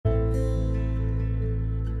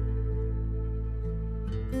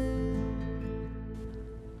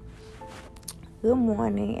Good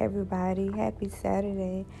morning, everybody. Happy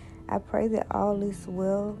Saturday. I pray that all is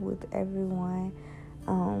well with everyone.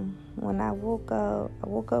 When I woke up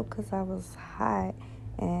because I was hot,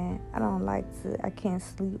 and I can't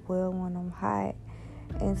sleep well when I'm hot.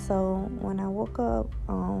 And so when I woke up,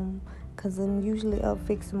 because I'm usually up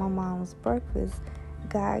fixing my mom's breakfast,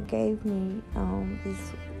 God gave me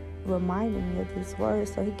reminded me of this word.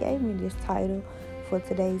 So He gave me this title for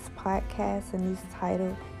today's podcast, and this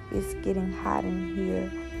title is Getting Hot in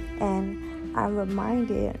Here. And I'm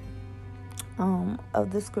reminded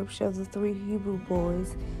of the scripture of the three Hebrew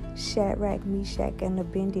boys, Shadrach, Meshach, and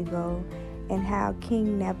Abednego, and how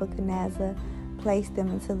King Nebuchadnezzar placed them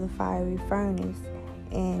into the fiery furnace.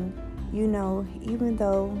 And even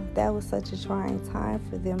though that was such a trying time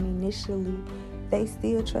for them initially, they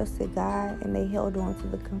still trusted God, and they held on to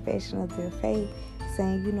the confession of their faith,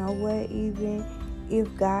 saying, you know what, even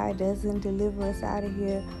if God doesn't deliver us out of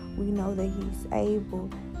here, we know that He's able.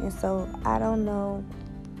 And so I don't know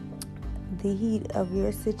the heat of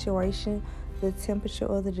your situation, the temperature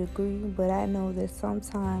or the degree, but I know that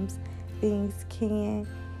sometimes things can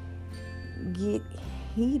get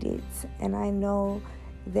heated, and I know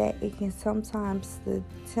that it can sometimes, the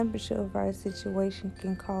temperature of our situation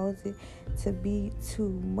can cause it to be too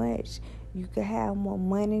much. You can have more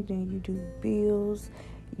money than you do bills.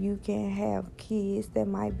 You can have kids that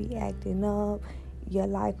might be acting up. Your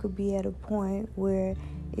life could be at a point where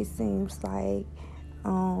it seems like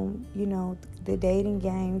the dating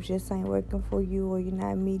game just ain't working for you, or you're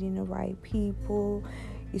not meeting the right people.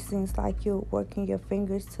 It seems like you're working your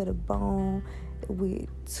fingers to the bone with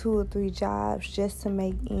 2 or 3 jobs just to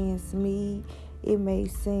make ends meet. It may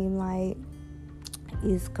seem like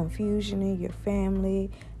it's confusion in your family.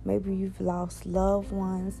 Maybe you've lost loved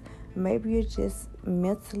ones. Maybe you're just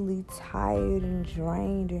mentally tired and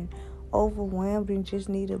drained and overwhelmed and just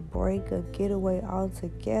need a break, a getaway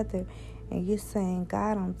altogether. And you're saying,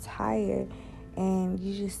 God, I'm tired. And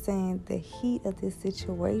you're just saying, the heat of this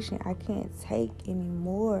situation, I can't take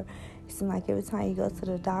anymore. It seems like every time you go to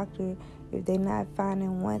the doctor, if they're not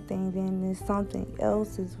finding one thing, then there's something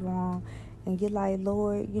else is wrong. And you're like,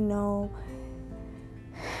 Lord,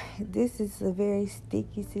 this is a very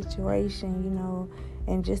sticky situation,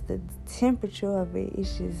 and just the temperature of it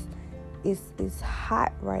is just, it's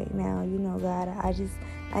hot right now, God.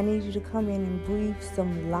 I need you to come in and breathe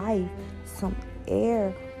some life, some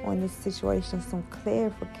air on this situation, some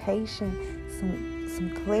clarification,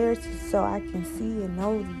 some clarity, so I can see and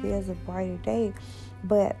know that there's a brighter day.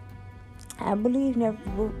 But I believe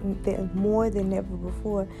more than ever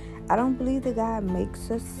before, I don't believe that God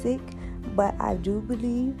makes us sick, but I do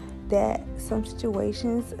believe that some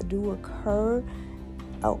situations do occur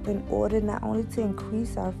in order not only to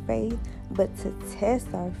increase our faith, but to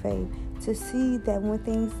test our faith, to see that when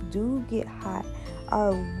things do get hot,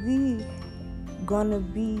 are we gonna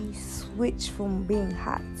be switched from being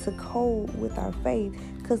hot to cold with our faith?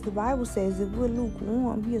 Because the Bible says if we're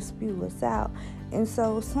lukewarm, He'll spew us out. And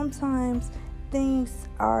so sometimes things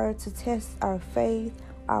are to test our faith,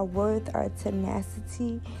 our worth, our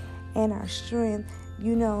tenacity, and our strength.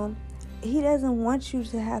 He doesn't want you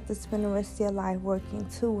to have to spend the rest of your life working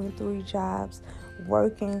 2 and 3 jobs,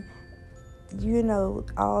 working,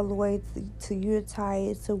 all the way to you're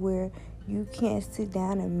tired, to where you can't sit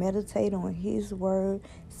down and meditate on His word,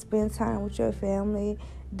 spend time with your family.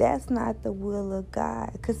 That's not the will of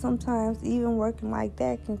God, because sometimes even working like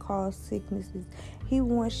that can cause sicknesses. He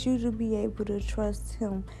wants you to be able to trust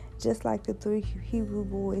Him, just like the 3 Hebrew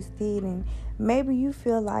boys did. And maybe you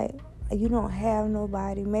feel like you don't have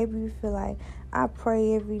nobody. Maybe you feel like, I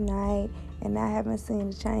pray every night and I haven't seen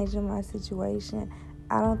a change in my situation.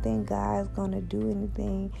 I don't think God's going to do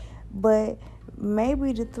anything. But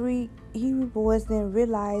maybe the 3 Hebrew boys didn't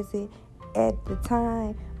realize it at the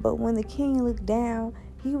time. But when the king looked down,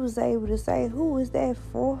 he was able to say, who is that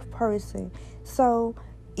 4th person? So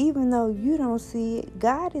even though you don't see it,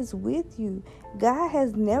 God is with you. God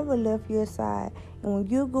has never left your side. And when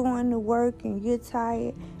you're going to work and you're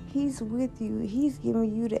tired, He's with you. He's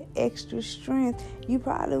giving you the extra strength. It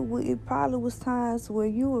probably was times where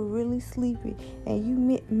you were really sleepy and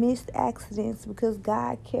you missed accidents because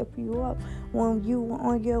God kept you up when you were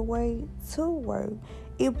on your way to work.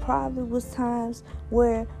 It probably was times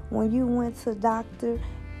where when you went to the doctor,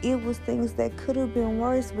 it was things that could have been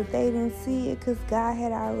worse, but they didn't see it because God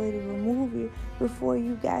had already removed it before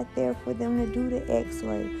you got there for them to do the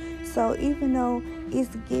x-ray. So even though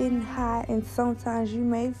it's getting hot and sometimes you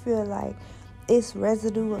may feel like it's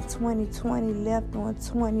residue of 2020 left on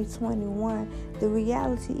 2021, the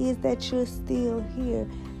reality is that you're still here.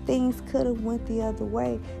 Things could have went the other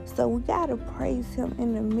way. So we got to praise Him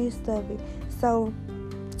in the midst of it. So,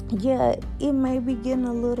 yeah, it may be getting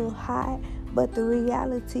a little hot, but the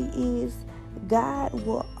reality is God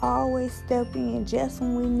will always step in just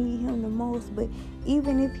when we need him the most. But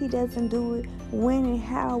even if he doesn't do it when and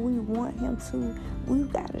how we want him to,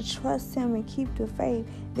 we've got to trust him and keep the faith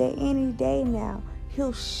that any day now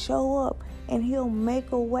he'll show up and he'll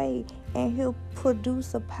make a way and he'll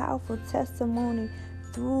produce a powerful testimony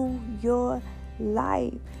through your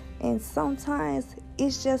life. And sometimes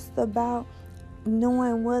it's just about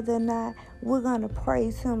knowing whether or not we're going to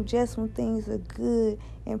praise him just when things are good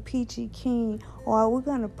and peachy keen, or we're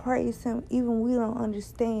going to praise him even we don't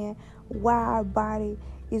understand why our body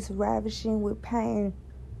is ravishing with pain,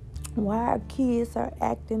 why our kids are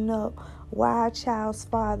acting up, why our child's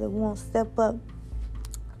father won't step up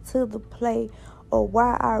to the plate, or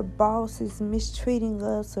why our boss is mistreating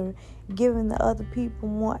us or giving the other people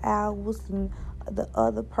more hours than the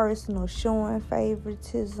other person, or showing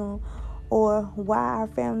favoritism, or why our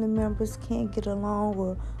family members can't get along,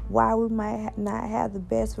 or why we might not have the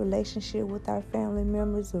best relationship with our family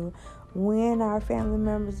members, or when our family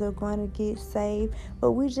members are going to get saved.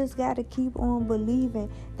 But we just got to keep on believing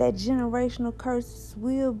that generational curses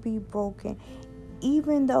will be broken.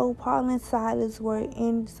 Even though Paul and Silas were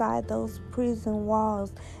inside those prison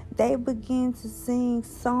walls, they began to sing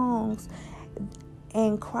songs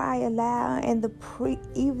and cry aloud, and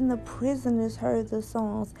even the prisoners heard the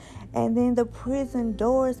songs, and then the prison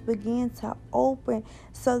doors began to open.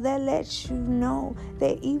 So that lets you know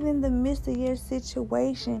that even in the midst of your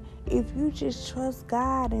situation, if you just trust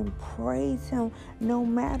God and praise him, no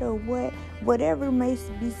matter whatever may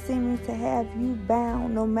be seeming to have you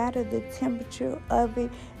bound, no matter the temperature of it,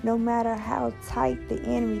 no matter how tight the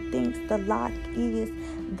enemy thinks the lock is,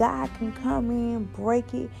 God can come in,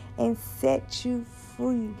 break it, and set you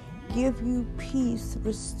free, give you peace,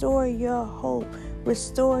 restore your hope,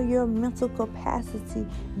 restore your mental capacity.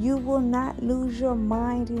 You will not lose your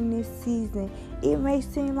mind in this season. It may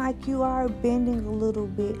seem like you are bending a little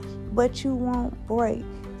bit, but you won't break.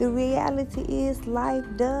 The reality is life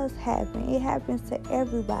does happen. It happens to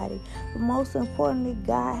everybody. But most importantly,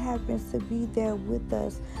 God happens to be there with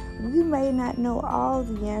us. We may not know all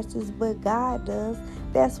the answers, but God does.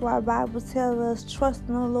 That's why the Bible tells us, trust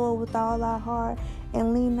in the Lord with all our heart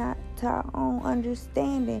and lean not to our own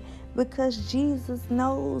understanding, because Jesus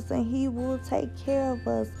knows and he will take care of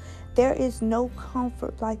us. There is no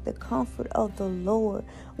comfort like the comfort of the Lord.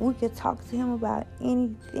 We can talk to him about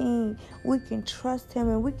anything. We can trust him,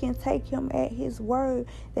 and we can take him at his word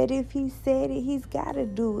that if he said it, he's got to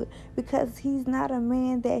do it, because he's not a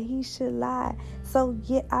man that he should lie. So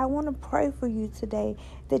I want to pray for you today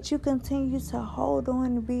that you continue to hold on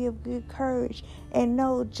and be of good courage, and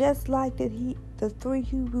know, just like the 3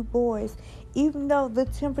 Hebrew boys, even though the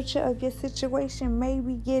temperature of your situation may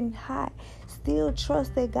be getting hot, still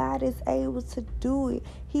trust that God is able to do it.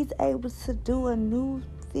 He's able to do a new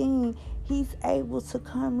thing. He's able to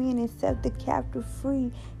come in and set the captive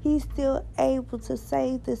free. He's still able to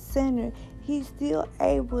save the sinner. He's still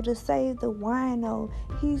able to save the wino.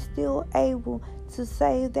 He's still able to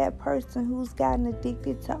save that person who's gotten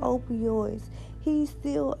addicted to opioids. He's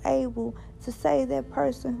still able to save that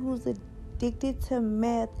person who's addicted to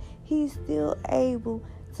meth. He's still able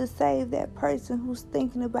to save that person who's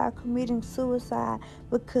thinking about committing suicide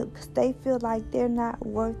because they feel like they're not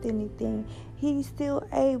worth anything. He's still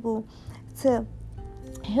able to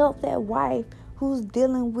help that wife who's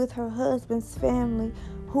dealing with her husband's family,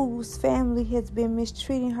 whose family has been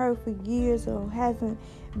mistreating her for years or hasn't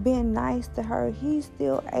been nice to her. He's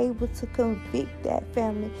still able to convict that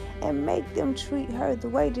family and make them treat her the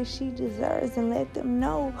way that she deserves, and let them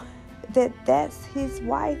know that that's his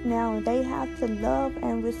wife now, and they have to love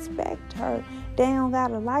and respect her. They don't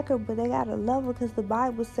gotta like her, but they gotta love her, because the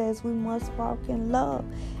Bible says we must walk in love.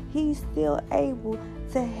 He's still able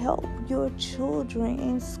to help your children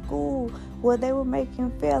in school where they were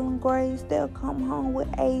making failing grades. They'll come home with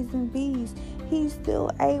A's and B's. He's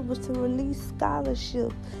still able to release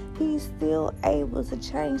scholarships. He's still able to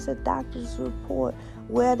change the doctor's report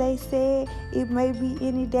where they said it may be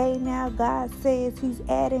any day now. God says he's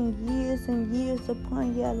adding years and years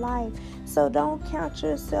upon your life. So don't count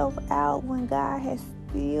yourself out when God has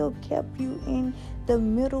still kept you in the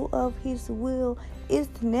middle of his will.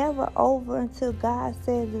 It's never over until God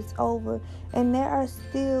says it's over. And there are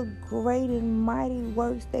still great and mighty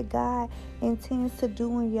works that God intends to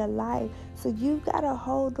do in your life. So you've got to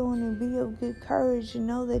hold on and be of good courage. You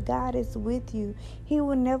know that God is with you. He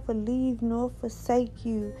will never leave nor forsake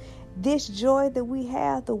you. This joy that we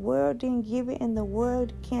have, the world didn't give it and the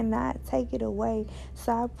world cannot take it away.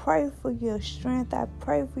 So I pray for your strength. I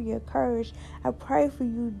pray for your courage. I pray for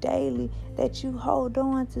you daily that you hold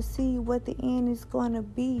on to see what the end is going to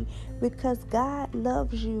be, because God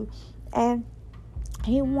loves you and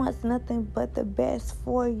He wants nothing but the best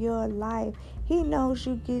for your life. He knows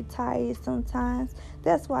you get tired sometimes.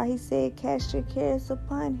 That's why He said, cast your cares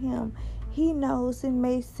upon Him. He knows it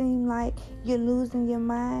may seem like you're losing your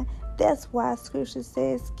mind. That's why Scripture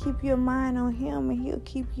says, keep your mind on Him and He'll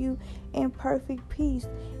keep you in perfect peace.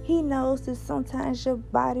 He knows that sometimes your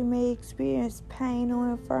body may experience pain or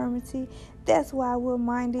infirmity. That's why we're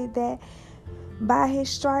reminded that by His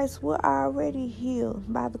stripes we're already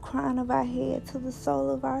healed, by the crown of our head to the sole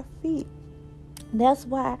of our feet. That's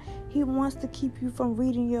why He wants to keep you from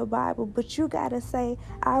reading your Bible. But you got to say,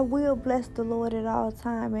 I will bless the Lord at all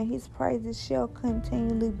times, and His praises shall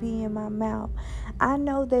continually be in my mouth. I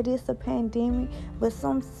know that it's a pandemic, but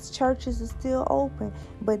some churches are still open.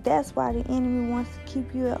 But that's why the enemy wants to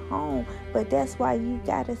keep you at home. But that's why you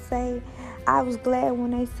got to say, I was glad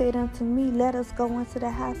when they said unto me, let us go into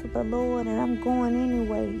the house of the Lord. And I'm going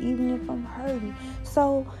anyway, even if I'm hurting.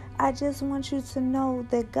 So I just want you to know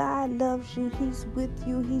that God loves you. He's with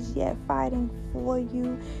you. He's yet fighting for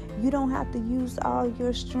you. You don't have to use all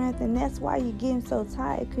your strength. And that's why you're getting so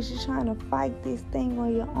tired, because you're trying to fight this thing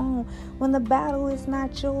on your own. When the battle is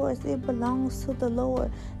not yours, it belongs to the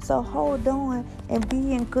Lord. So hold on and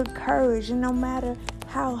be in good courage. And no matter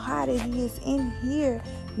how hot it is in here,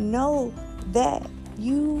 know that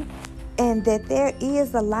you and that there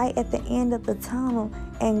is a light at the end of the tunnel,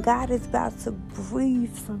 and God is about to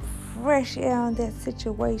breathe some fresh air on that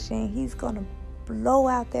situation. He's going to blow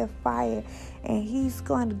out that fire, and He's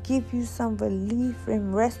going to give you some relief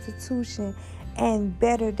and restitution, and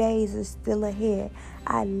better days are still ahead.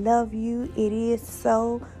 I love you. It is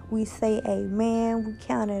so. We say amen. We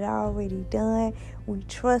count it already done. We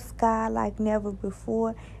trust God like never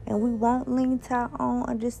before, and we won't lean to our own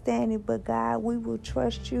understanding, but God, we will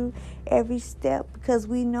trust you every step, because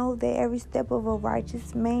we know that every step of a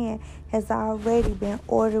righteous man has already been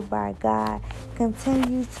ordered by God.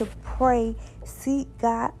 Continue to pray. Seek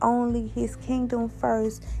God only, His kingdom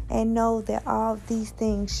first, and know that all these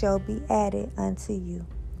things shall be added unto you.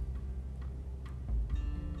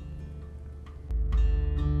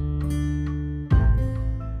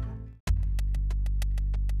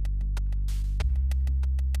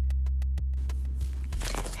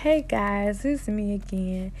 Hey guys, it's me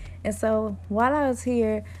again. And so while I was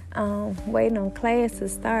here waiting on class to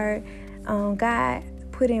start, God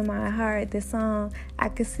put in my heart the song, I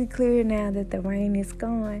can see clear now that the rain is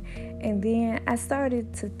gone. And then I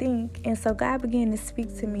started to think, and so God began to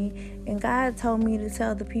speak to me, and God told me to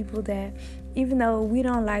tell the people that even though we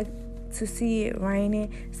don't like to see it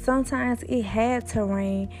raining, sometimes it had to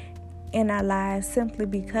rain in our lives, simply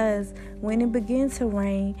because when it begins to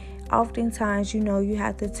rain, oftentimes, you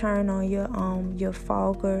have to turn on your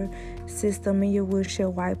fogger system and your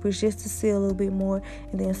windshield wipers just to see a little bit more.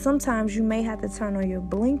 And then sometimes you may have to turn on your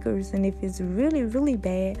blinkers, and if it's really, really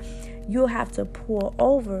bad, you'll have to pull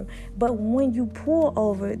over. But when you pull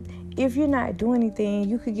over, if you're not doing anything,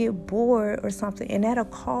 you could get bored or something, and that'll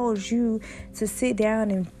cause you to sit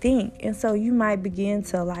down and think. And so you might begin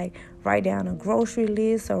to write down a grocery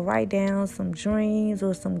list, or write down some dreams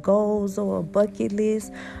or some goals or a bucket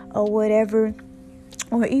list or whatever.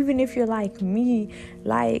 Or even if you're like me,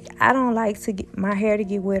 I don't like to get my hair to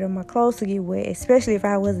get wet or my clothes to get wet, especially if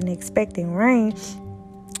I wasn't expecting rain.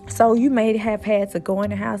 So you may have had to go in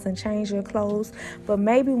the house and change your clothes. But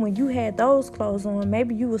maybe when you had those clothes on,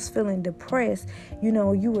 maybe you was feeling depressed. You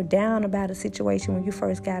were down about a situation when you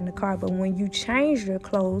first got in the car. But when you changed your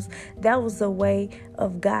clothes, that was a way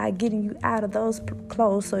of God getting you out of those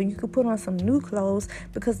clothes so you could put on some new clothes.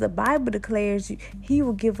 Because the Bible declares He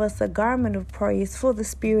will give us a garment of praise for the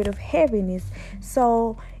spirit of heaviness.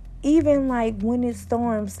 So even when it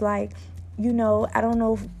storms, I don't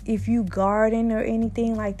know if you garden or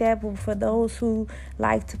anything like that, but for those who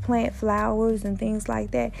like to plant flowers and things like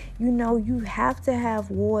that, you have to have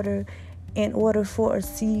water in order for a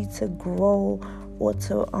seed to grow or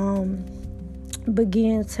to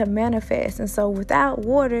begin to manifest. And so without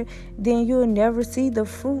water, then you'll never see the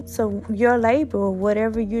fruits of your labor or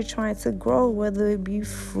whatever you're trying to grow, whether it be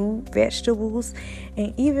fruit, vegetables.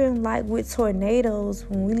 And even with tornadoes,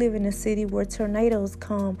 when we live in a city where tornadoes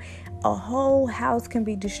come, a whole house can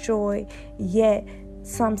be destroyed, yet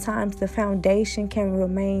sometimes the foundation can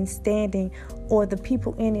remain standing or the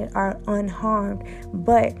people in it are unharmed.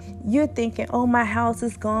 But you're thinking, oh, my house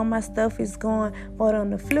is gone, my stuff is gone. But on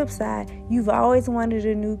the flip side, you've always wanted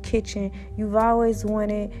a new kitchen. You've always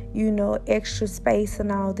wanted, extra space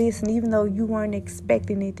and all this. And even though you weren't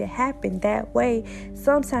expecting it to happen that way,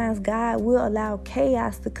 sometimes God will allow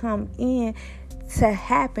chaos to come in to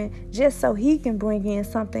happen just so he can bring in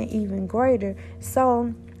something even greater.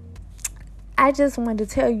 So I just wanted to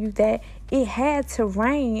tell you that it had to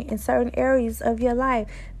rain in certain areas of your life.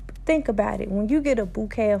 Think about it. When you get a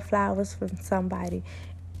bouquet of flowers from somebody,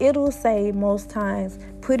 it'll say most times,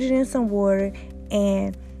 put it in some water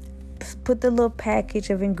and put the little package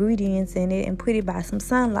of ingredients in it and put it by some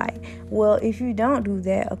sunlight. Well, if you don't do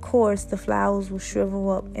that, of course, the flowers will shrivel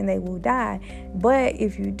up and they will die. But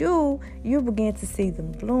if you do, you begin to see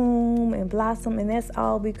them bloom and blossom, and that's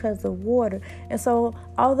all because of water. And so,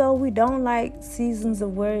 although we don't like seasons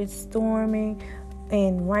of where it's storming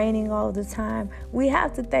and raining all the time, we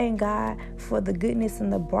have to thank God for the goodness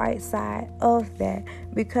and the bright side of that.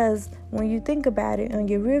 Because when you think about it, on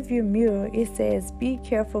your rearview mirror, it says, be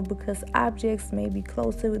careful because objects may be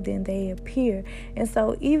closer than they appear. And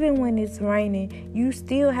so even when it's raining, you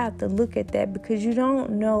still have to look at that because you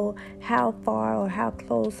don't know how far or how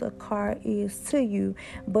close a car is to you.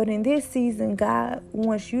 But in this season, God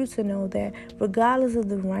wants you to know that regardless of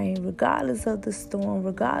the rain, regardless of the storm,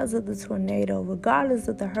 regardless of the tornado, regardless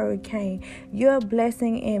of the hurricane, your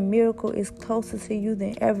blessing and miracle is closer to you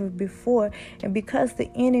than ever before. And because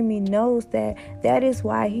the enemy knows that is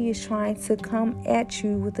why he is trying to come at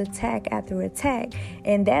you with attack after attack.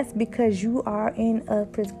 And that's because you are in a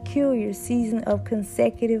peculiar season of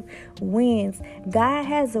consecutive wins. God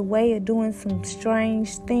has a way of doing some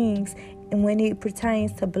strange things when it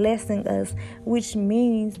pertains to blessing us, which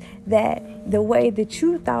means that the way that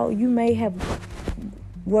you thought you may have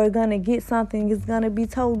we're going to get something is going to be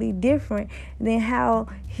totally different than how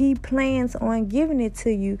he plans on giving it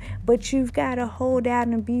to you. But you've got to hold out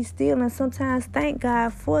and be still, and sometimes thank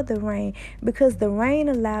God for the rain, because the rain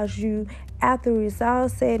allows you, after it's all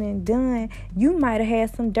said and done, you might have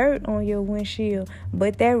had some dirt on your windshield,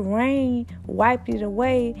 but that rain wiped it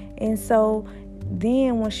away. And so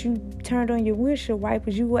then once you turned on your windshield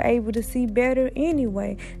wipers, you were able to see better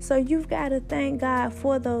anyway. So you've got to thank God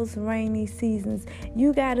for those rainy seasons.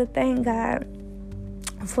 You got to thank God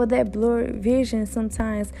for that blurred vision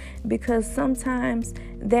sometimes, because sometimes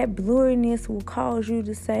that blurriness will cause you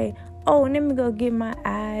to say, oh, let me go get my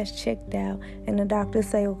eyes checked out. And the doctor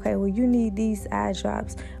say, okay, well, you need these eye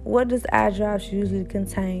drops. What does eye drops usually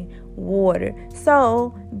contain? Water.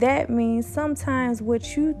 So that means sometimes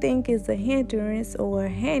what you think is a hindrance or a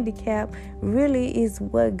handicap really is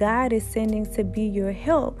what God is sending to be your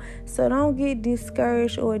help. So don't get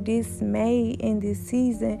discouraged or dismayed in this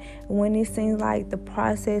season when it seems like the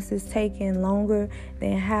process is taking longer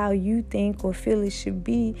than how you think or feel it should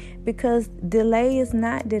be, because delay is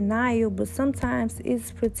not denial, but sometimes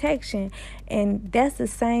it's protection. And that's the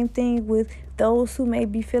same thing with those who may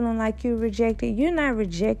be feeling like you're rejected. You're not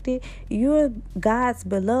rejected. You're God's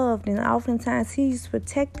beloved, and oftentimes he's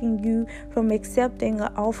protecting you from accepting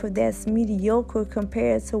an offer that's mediocre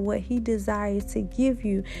compared to what he desires to give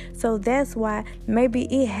you. So that's why maybe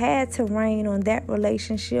it had to rain on that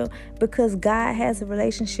relationship, because God has a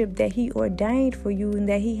relationship that he ordained for you and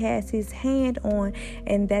that he has his hand on,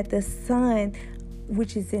 and that the sun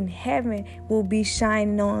which is in heaven will be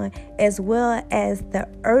shining on, as well as the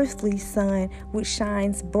earthly sun which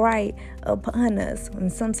shines bright upon us. And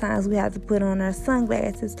sometimes we have to put on our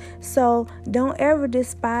sunglasses. So don't ever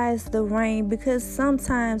despise the rain, because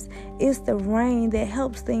sometimes it's the rain that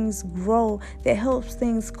helps things grow, that helps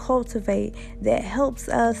things cultivate, that helps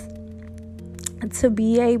us to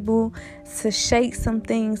be able to shake some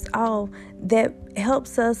things off, that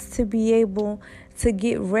helps us to be able to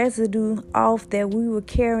get residue off that we were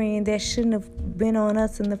carrying that shouldn't have been on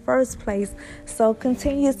us in the first place. So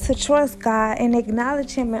continue to trust God and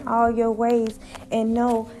acknowledge him in all your ways, and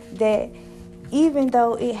know that even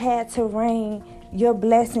though it had to rain, your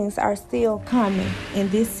blessings are still coming in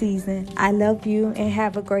this season. I love you and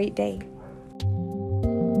have a great day.